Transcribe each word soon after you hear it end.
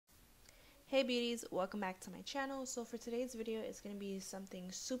Hey beauties, welcome back to my channel. So for today's video, it's going to be something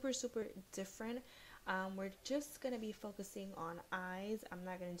super different. We're just going to be focusing on eyes. I'm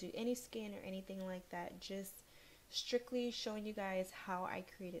not going to do any skin or anything like that, just strictly showing you guys how I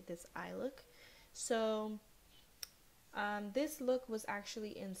created this eye look. So this look was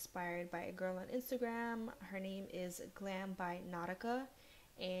actually inspired by a girl on Instagram. Her name is Glam by Nautica,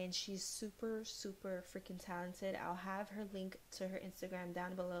 and she's super freaking talented. I'll have her link to her Instagram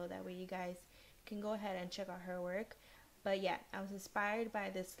down below, that way you guys can go ahead and check out her work. But yeah, I was inspired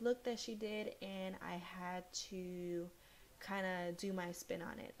by this look that she did, and I had to kind of do my spin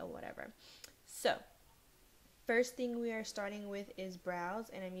on it or whatever. So first thing we are starting with is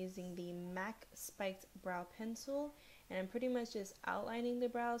brows, and I'm using the MAC spiked brow pencil, and I'm pretty much just outlining the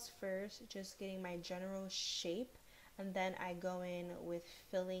brows first, just getting my general shape, and then I go in with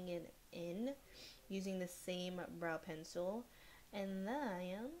filling it in using the same brow pencil. And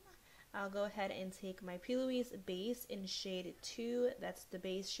then I'll go ahead and take my plouise base in shade 2. That's the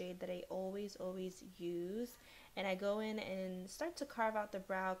base shade that I always use, and I go in and start to carve out the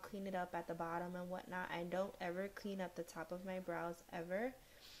brow, clean it up at the bottom and whatnot. I don't ever clean up the top of my brows ever,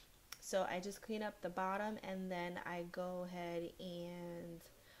 so I just clean up the bottom, and then I go ahead and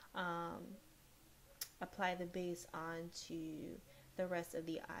apply the base onto the rest of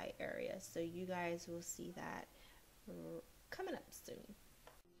the eye area. So you guys will see that coming up soon.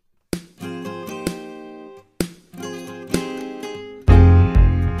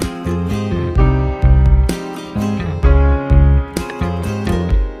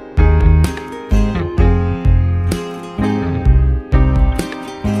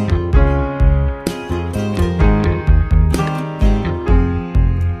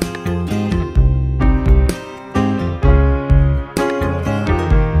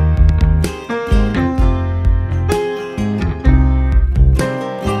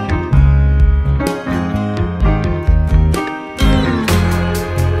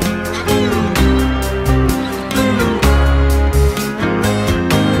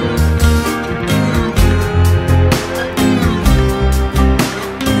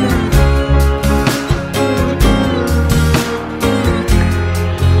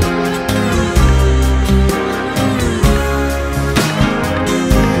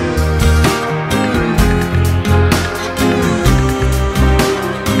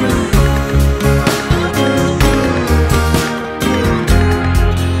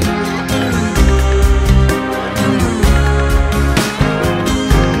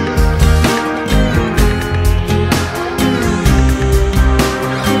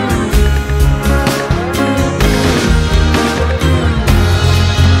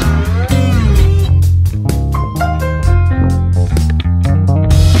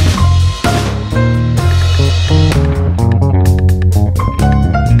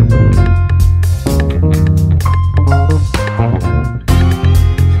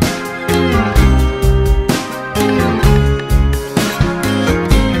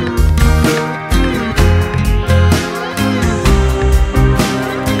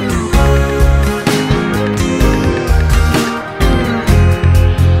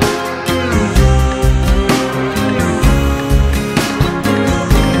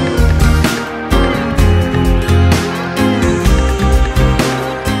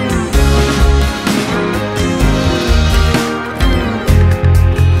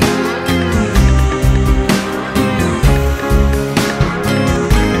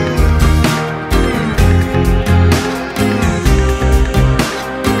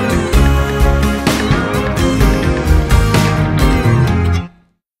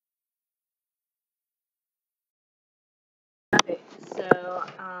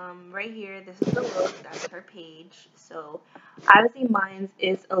 Right here, this is the look. That's her page. So obviously mine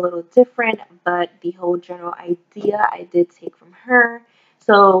is a little different, but the whole general idea I did take from her.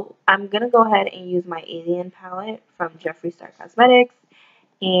 So I'm gonna go ahead and use my Alien palette from Jeffree Cosmetics,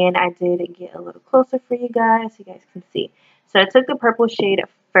 and I did get a little closer for you guys so you guys can see. So I took the purple shade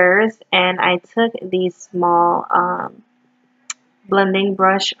first, and I took the small blending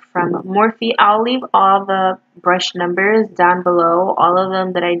brush from Morphe. I'll leave all the brush numbers down below. All of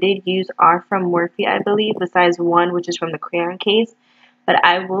them that I did use are from Morphe, I believe, besides one, which is from the crayon case. But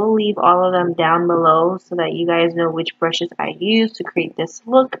I will leave all of them down below so that you guys know which brushes I use to create this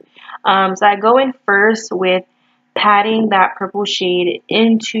look. So I go in first with patting that purple shade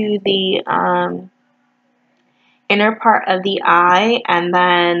into the inner part of the eye, and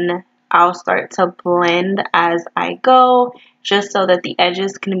then I'll start to blend as I go, just so that the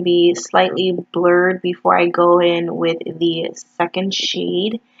edges can be slightly blurred before I go in with the second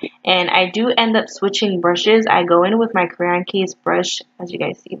shade. And I do end up switching brushes. I go in with my crayon case brush, as you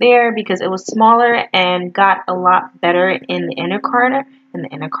guys see there, because it was smaller and got a lot better in the inner corner, in the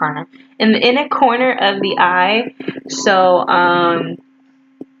inner corner of the eye. So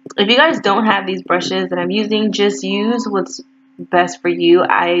if you guys don't have these brushes that I'm using, just use what's best for you.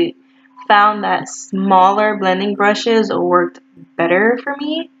 I found that smaller blending brushes worked better for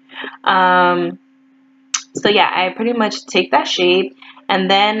me. So yeah, I pretty much take that shade and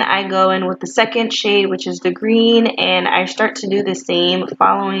then I go in with the second shade, which is the green, and I start to do the same,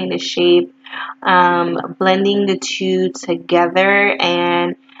 following the shape, blending the two together,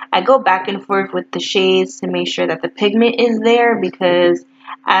 and I go back and forth with the shades to make sure that the pigment is there, because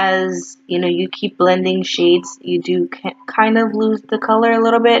as you know, you keep blending shades, you do kind of lose the color a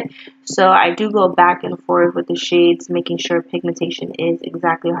little bit. So I do go back and forth with the shades, making sure pigmentation is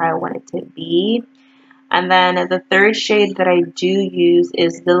exactly how I want it to be. And then the third shade that I do use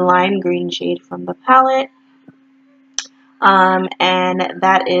is the lime green shade from the palette. And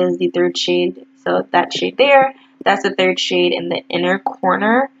that is the third shade. So that shade there, that's the third shade in the inner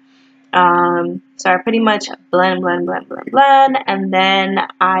corner. So I pretty much blend, and then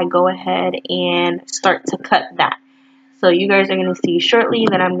I go ahead and start to cut that. So you guys are going to see shortly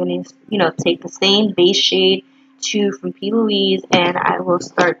that I'm going to, you know, take the same base shade from plouise, and I will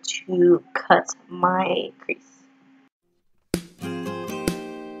start to cut my crease.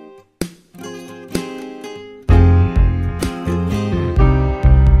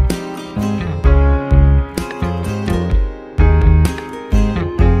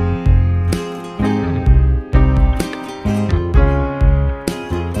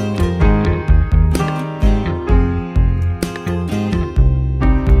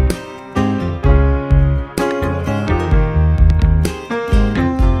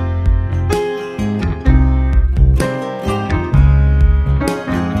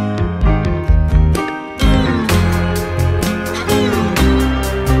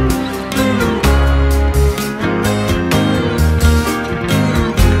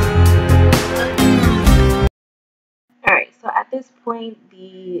 Alright, so at this point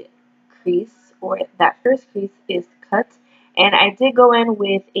the crease, or that first crease, is cut, and I did go in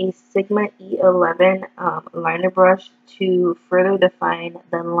with a Sigma E11 liner brush to further define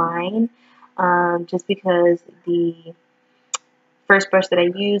the line, just because the first brush that I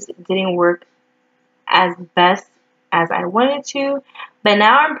used didn't work as best as I wanted to. But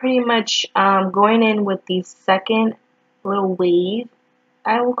now I'm pretty much going in with the second little wave,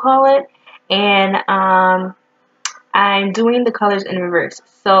 I will call it, and I'm doing the colors in reverse.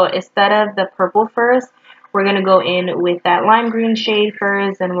 So instead of the purple first, we're going to go in with that lime green shade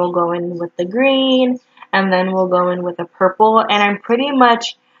first, and we'll go in with the green, and then we'll go in with the purple. And I'm pretty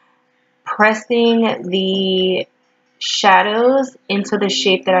much pressing the shadows into the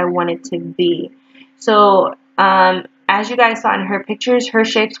shape that I want it to be. So as you guys saw in her pictures, her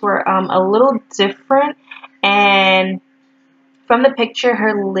shapes were a little different, and from the picture,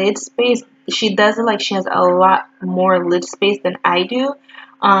 her lid space, she does it like she has a lot more lid space than I do.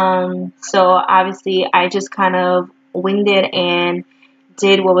 So obviously I just kind of winged it and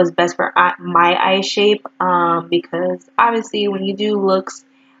did what was best for my eye shape, because obviously when you do looks,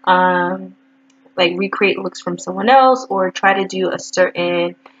 like recreate looks from someone else or try to do a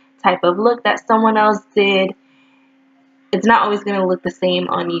certain type of look that someone else did, it's not always going to look the same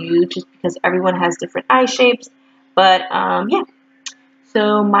on you, just because everyone has different eye shapes. But yeah.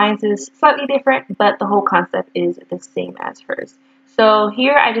 So mine is slightly different, but the whole concept is the same as hers. So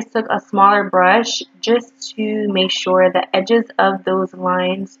here I just took a smaller brush just to make sure the edges of those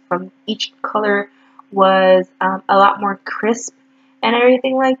lines from each color was a lot more crisp and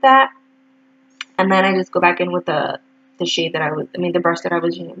everything like that. And then I just go back in with the shade that the brush that I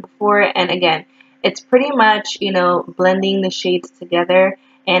was using before. And again, it's pretty much, you know, blending the shades together.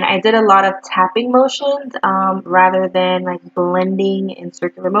 And I did a lot of tapping motions rather than like blending in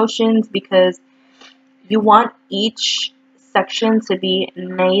circular motions, because you want each section to be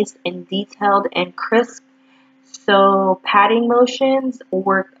nice and detailed and crisp. So patting motions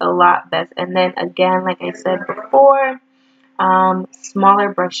work a lot best. And then again, like I said before,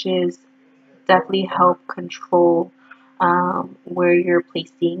 smaller brushes definitely help control where you're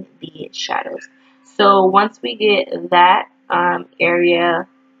placing the shadows. So once we get that area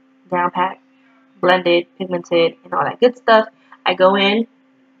down pat, blended, pigmented, and all that good stuff, I go in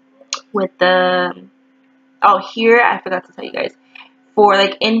with the, oh, here I forgot to tell you guys, for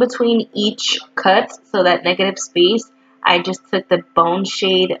like in between each cut, so that negative space, I just took the Bone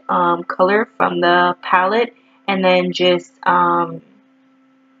Shade color from the palette and then just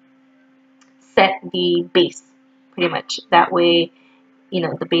set the base pretty much. That way, you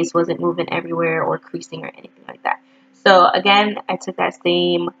know, the base wasn't moving everywhere or creasing or anything like that. So again, I took that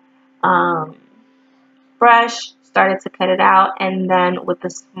same brush, started to cut it out, and then with a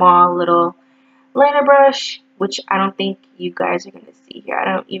small little liner brush, which I don't think you guys are going to see here. I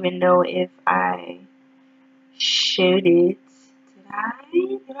don't even know if I showed it.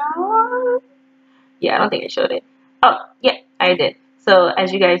 Did I? Yeah, I don't think I showed it. Oh, yeah, I did. So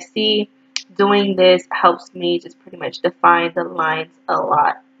as you guys see, doing this helps me just pretty much define the lines a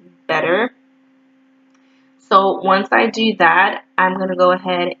lot better. So once I do that, I'm going to go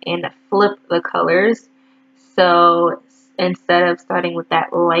ahead and flip the colors. So instead of starting with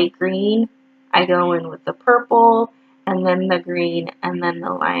that light green, I go in with the purple and then the green and then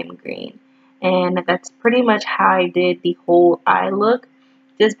the lime green. And that's pretty much how I did the whole eye look,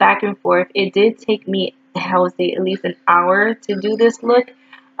 just back and forth. It did take me, I would say, at least an hour to do this look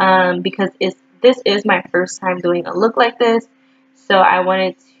because this is my first time doing a look like this. So I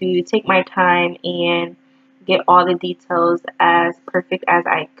wanted to take my time and get all the details as perfect as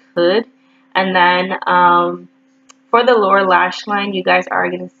I could. And then for the lower lash line, you guys are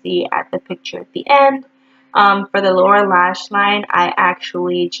going to see at the picture at the end. For the lower lash line, I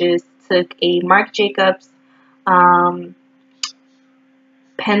actually just took a Marc Jacobs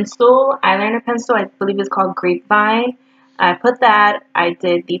pencil, eyeliner pencil. I believe it's called Grapevine. I put that. I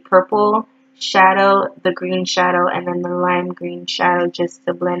did the purple shadow, the green shadow, and then the lime green shadow just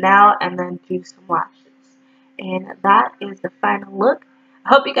to blend out, and then do some lashes. And that is the final look. I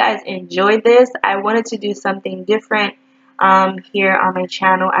hope you guys enjoyed this. I wanted to do something different here on my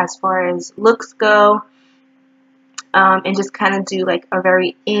channel as far as looks go, and just kind of do like a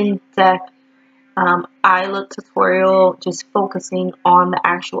very in-depth eye look tutorial, just focusing on the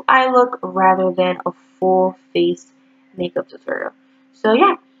actual eye look rather than a full face makeup tutorial. So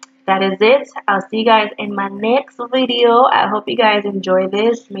yeah, that is it. I'll see you guys in my next video. I hope you guys enjoy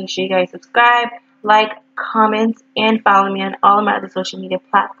this. Make sure you guys subscribe, like, comment, and follow me on all of my other social media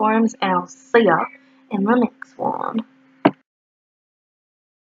platforms, and I'll see y'all in the next one.